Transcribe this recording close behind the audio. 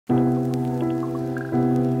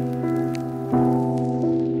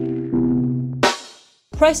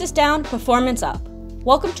Price is down, performance up.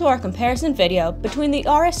 Welcome to our comparison video between the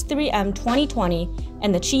RS3 M 2020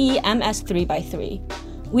 and the QiYi MS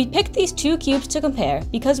 3x3. We picked these two cubes to compare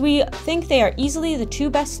because we think they are easily the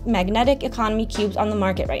two best magnetic economy cubes on the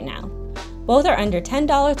market right now. Both are under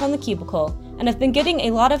 $10 on TheCubicle and have been getting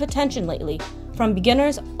a lot of attention lately, from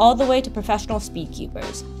beginners all the way to professional speed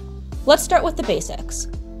cubers. Let's start with the basics.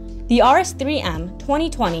 The RS3 M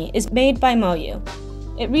 2020 is made by MoYu.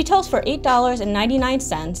 It retails for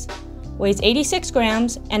 $8.99, weighs 86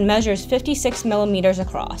 grams, and measures 56 millimeters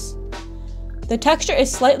across. The texture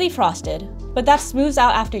is slightly frosted, but that smooths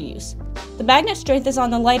out after use. The magnet strength is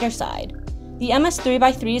on the lighter side. The MS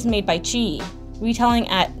 3x3 is made by QiYi, retailing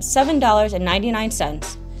at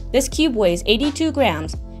 $7.99. This cube weighs 82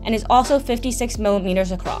 grams and is also 56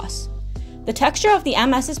 millimeters across. The texture of the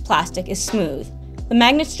MS's plastic is smooth. The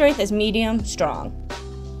magnet strength is medium strong.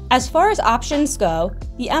 As far as options go,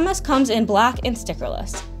 the MS comes in black and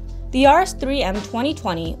stickerless. The RS3 M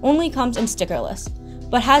 2020 only comes in stickerless,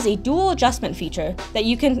 but has a dual adjustment feature that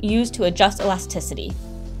you can use to adjust elasticity.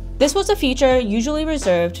 This was a feature usually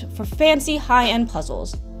reserved for fancy high-end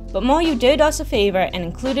puzzles, but MoYu did us a favor and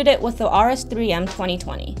included it with the RS3 M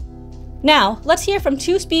 2020. Now, let's hear from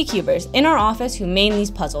two speedcubers in our office who made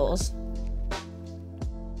these puzzles.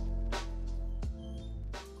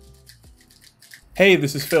 Hey,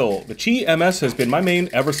 this is Phil. The QiYi MS has been my main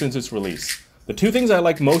ever since its release. The two things I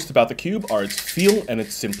like most about the cube are its feel and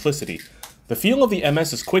its simplicity. The feel of the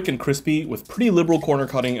MS is quick and crispy with pretty liberal corner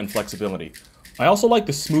cutting and flexibility. I also like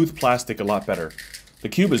the smooth plastic a lot better. The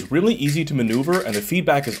cube is really easy to maneuver and the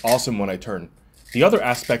feedback is awesome when I turn. The other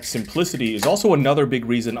aspect, simplicity, is also another big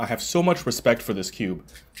reason I have so much respect for this cube.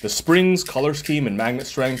 The springs, color scheme, and magnet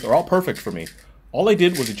strength are all perfect for me. All I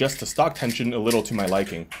did was adjust the stock tension a little to my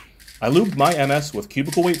liking. I lubed my MS with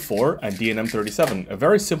cubicle weight 4 and DNM37, a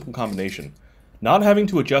very simple combination. Not having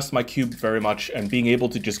to adjust my cube very much and being able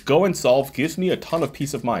to just go and solve gives me a ton of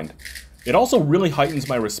peace of mind. It also really heightens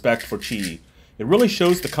my respect for QiYi. It really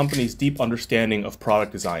shows the company's deep understanding of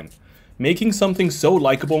product design. Making something so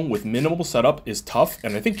likable with minimal setup is tough,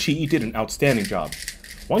 and I think QiYi did an outstanding job.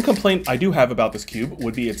 One complaint I do have about this cube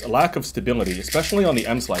would be its lack of stability, especially on the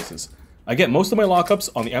M slices. I get most of my lockups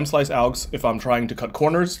on the M-slice algs if I'm trying to cut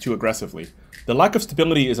corners too aggressively. The lack of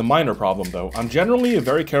stability is a minor problem though. I'm generally a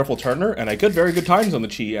very careful turner and I get very good times on the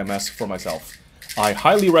QiYi MS for myself. I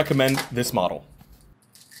highly recommend this model.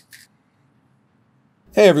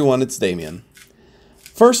 Hey everyone, it's Damian.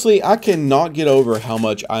 Firstly, I cannot get over how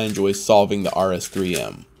much I enjoy solving the RS3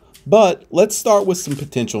 M. But let's start with some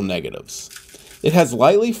potential negatives. It has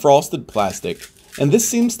lightly frosted plastic, and this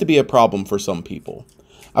seems to be a problem for some people.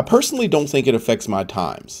 I personally don't think it affects my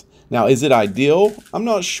times. Now, is it ideal? I'm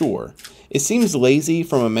not sure. It seems lazy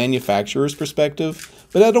from a manufacturer's perspective,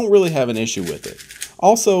 but I don't really have an issue with it.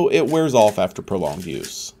 Also, it wears off after prolonged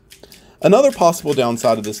use. Another possible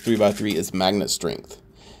downside of this 3x3 is magnet strength.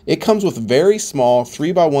 It comes with very small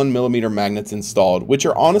 3x1mm magnets installed, which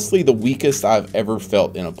are honestly the weakest I've ever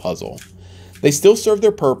felt in a puzzle. They still serve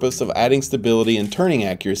their purpose of adding stability and turning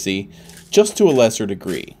accuracy, just to a lesser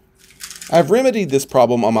degree. I've remedied this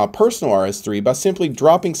problem on my personal RS3 by simply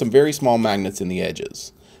dropping some very small magnets in the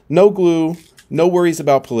edges. No glue, no worries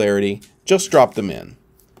about polarity, just drop them in.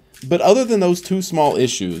 But other than those two small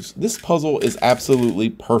issues, this puzzle is absolutely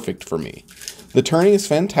perfect for me. The turning is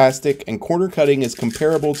fantastic and corner cutting is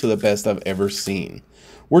comparable to the best I've ever seen.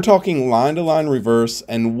 We're talking line to line reverse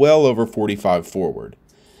and well over 45 forward.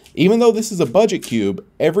 Even though this is a budget cube,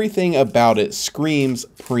 everything about it screams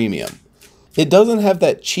premium. It doesn't have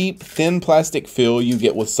that cheap, thin plastic feel you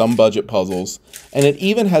get with some budget puzzles, and it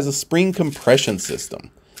even has a spring compression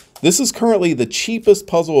system. This is currently the cheapest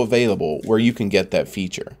puzzle available where you can get that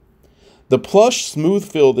feature. The plush, smooth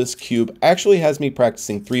feel of this cube actually has me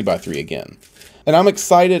practicing 3x3 again. And I'm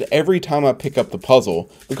excited every time I pick up the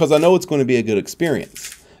puzzle because I know it's going to be a good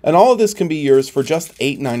experience. And all of this can be yours for just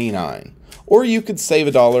 $8.99. Or you could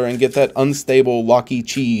save $1 and get that unstable, locky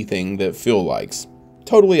QiYi thing that Phil likes.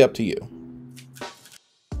 Totally up to you.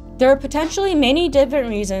 There are potentially many different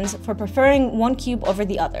reasons for preferring one cube over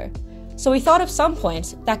the other, so we thought of some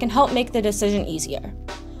points that can help make the decision easier.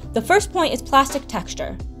 The first point is plastic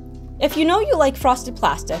texture. If you know you like frosted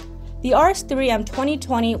plastic, the RS3 M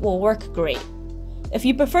 2020 will work great. If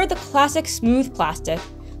you prefer the classic smooth plastic,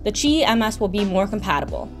 the QiYi MS will be more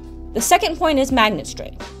compatible. The second point is magnet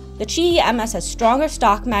strength. The QiYi MS has stronger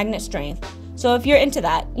stock magnet strength, so if you're into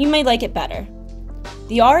that, you may like it better.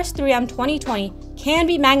 The RS3 M 2020 can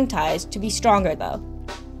be magnetized to be stronger though.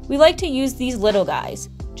 We like to use these little guys.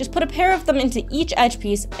 Just put a pair of them into each edge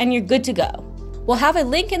piece and you're good to go. We'll have a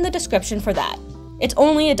link in the description for that. It's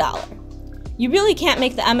only $1. You really can't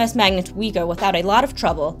make the MS magnets weaker without a lot of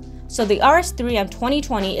trouble, so the RS3 M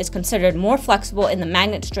 2020 is considered more flexible in the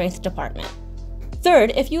magnet strength department.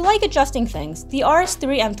 Third, if you like adjusting things, the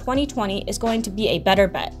RS3 M 2020 is going to be a better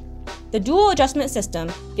bet. The dual adjustment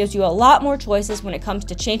system gives you a lot more choices when it comes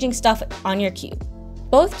to changing stuff on your cube.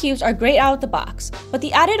 Both cubes are great out of the box, but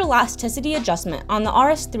the added elasticity adjustment on the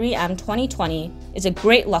RS3 M 2020 is a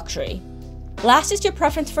great luxury. Last is your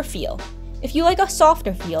preference for feel. If you like a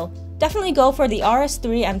softer feel, definitely go for the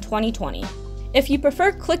RS3 M 2020. If you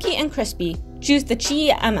prefer clicky and crispy, choose the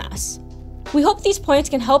QiYi MS. We hope these points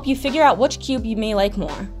can help you figure out which cube you may like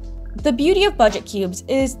more. The beauty of budget cubes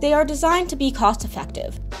is they are designed to be cost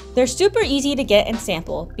effective. They're super easy to get and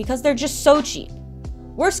sample because they're just so cheap.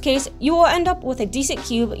 Worst case, you will end up with a decent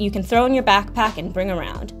cube you can throw in your backpack and bring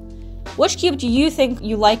around. Which cube do you think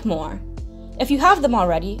you like more? If you have them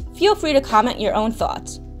already, feel free to comment your own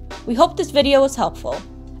thoughts. We hope this video was helpful.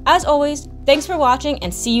 As always, thanks for watching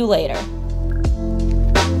and see you later.